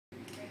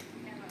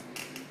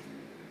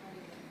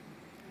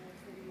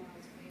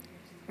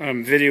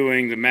I'm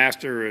videoing the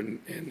master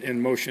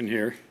in motion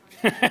here.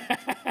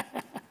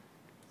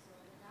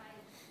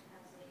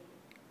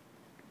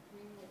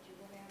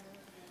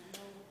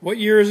 What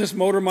year is this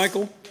motor,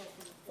 Michael?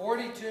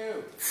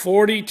 42.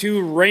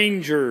 42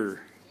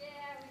 Ranger.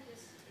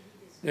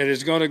 That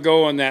is going to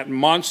go on that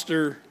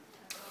monster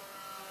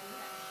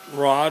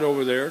rod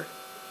over there.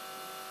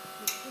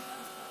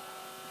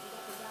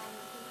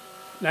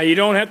 Now you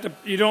don't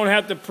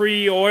have to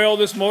pre-oil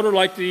this motor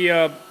like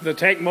the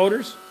tank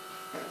motors.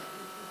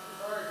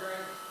 Sorry, Greg.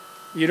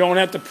 You don't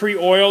have to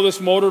pre-oil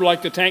this motor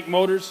like the tank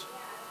motors.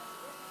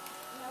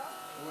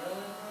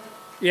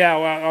 Yeah,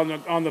 well,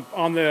 on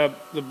the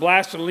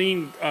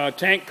Blastolene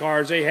tank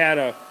cars, they had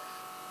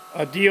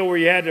a deal where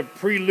you had to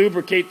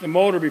pre-lubricate the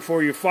motor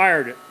before you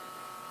fired it.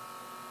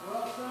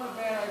 Well, it's not a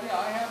bad idea.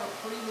 I have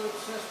a pre-lube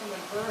system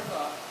in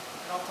Bertha,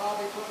 and I'll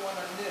probably put one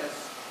on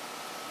this.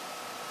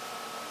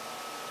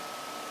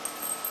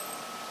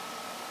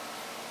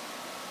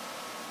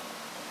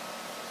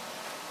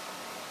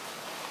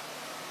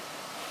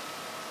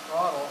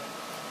 Throttle.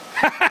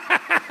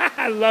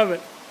 I love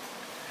it.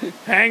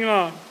 Hang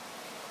on.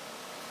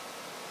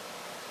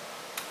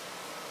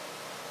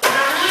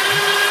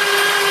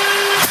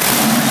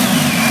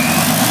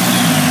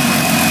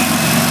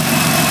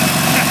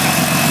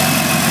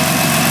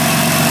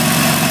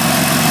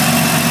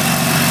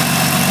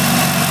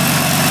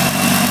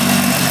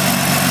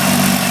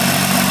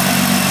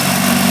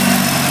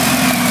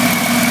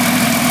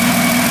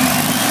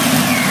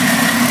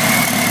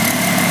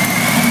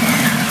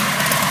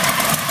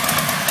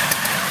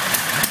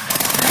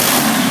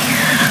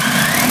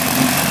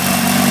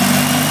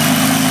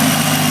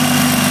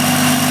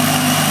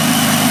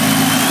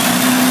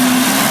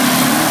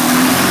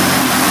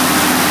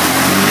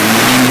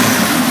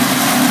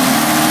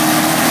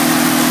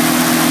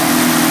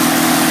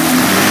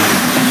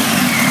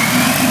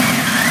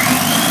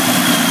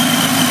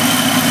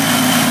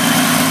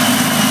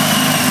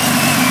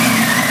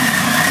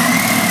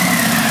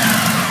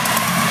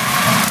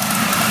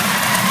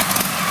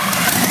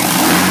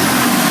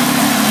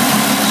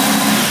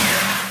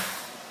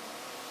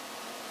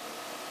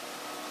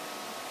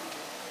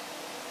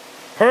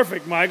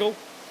 Perfect, Michael.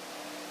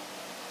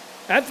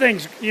 That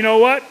thing's, you know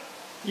what?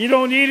 You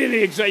don't need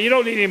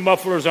any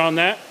mufflers on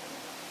that.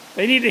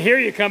 They need to hear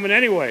you coming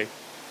anyway.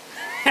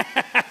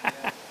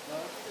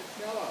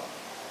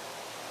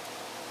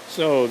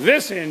 So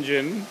this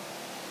engine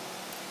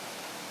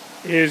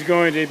is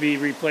going to be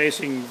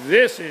replacing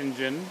this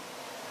engine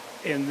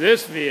in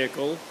this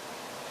vehicle,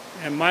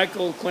 and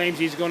Michael claims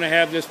he's going to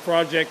have this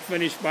project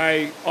finished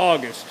by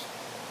August.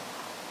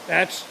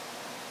 That's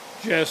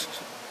just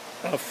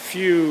a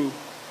few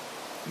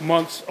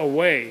months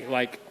away,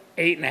 like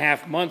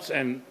 8.5 months,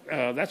 and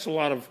that's a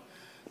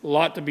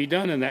lot to be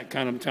done in that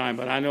kind of time.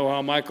 But I know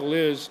how Michael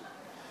is,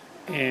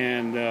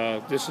 and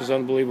this is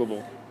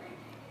unbelievable.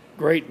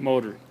 Great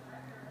motor.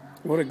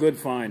 What a good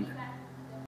find.